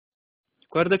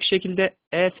Yukarıdaki şekilde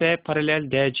EF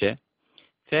paralel DC,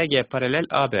 FG paralel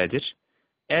AB'dir.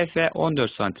 EF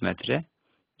 14 cm,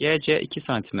 GC 2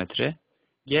 cm,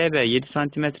 GB 7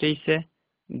 cm ise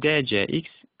DCX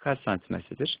kaç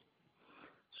santimetredir?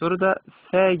 Soruda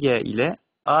FG ile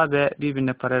AB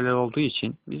birbirine paralel olduğu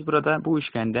için biz burada bu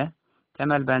üçgende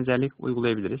temel benzerlik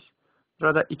uygulayabiliriz.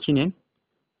 Burada 2'nin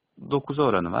 9'a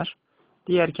oranı var.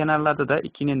 Diğer kenarlarda da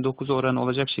 2'nin 9'a oranı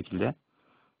olacak şekilde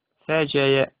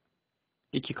FC'ye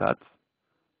 2 kat,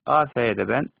 AF'ye de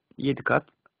ben 7 kat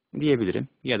diyebilirim.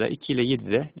 Ya da 2 ile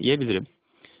 7 de diyebilirim.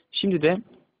 Şimdi de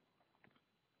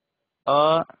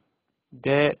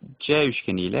ADC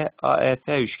üçgeni ile AEF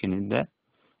üçgeninde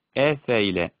EF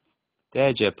ile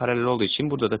DC paralel olduğu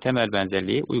için burada da temel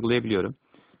benzerliği uygulayabiliyorum.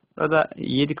 Burada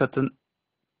 7 katın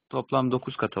toplam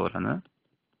 9 katı oranı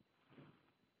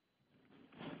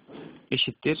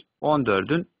eşittir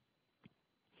 14'ün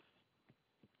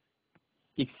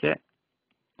x'e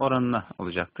oranına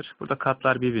olacaktır. Burada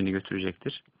katlar birbirini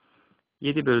götürecektir.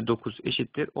 7 bölü 9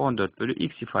 eşittir 14 bölü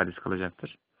x ifadesi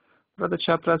kalacaktır. Burada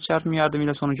çapraz çarpım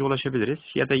yardımıyla sonuca ulaşabiliriz.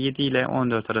 Ya da 7 ile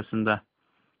 14 arasında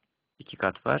 2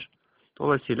 kat var.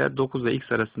 Dolayısıyla 9 ile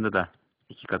x arasında da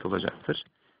 2 kat olacaktır.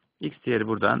 X değeri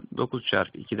buradan 9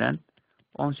 çarpı 2'den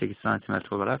 18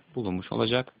 cm olarak bulunmuş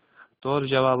olacak. Doğru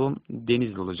cevabım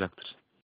Denizli olacaktır.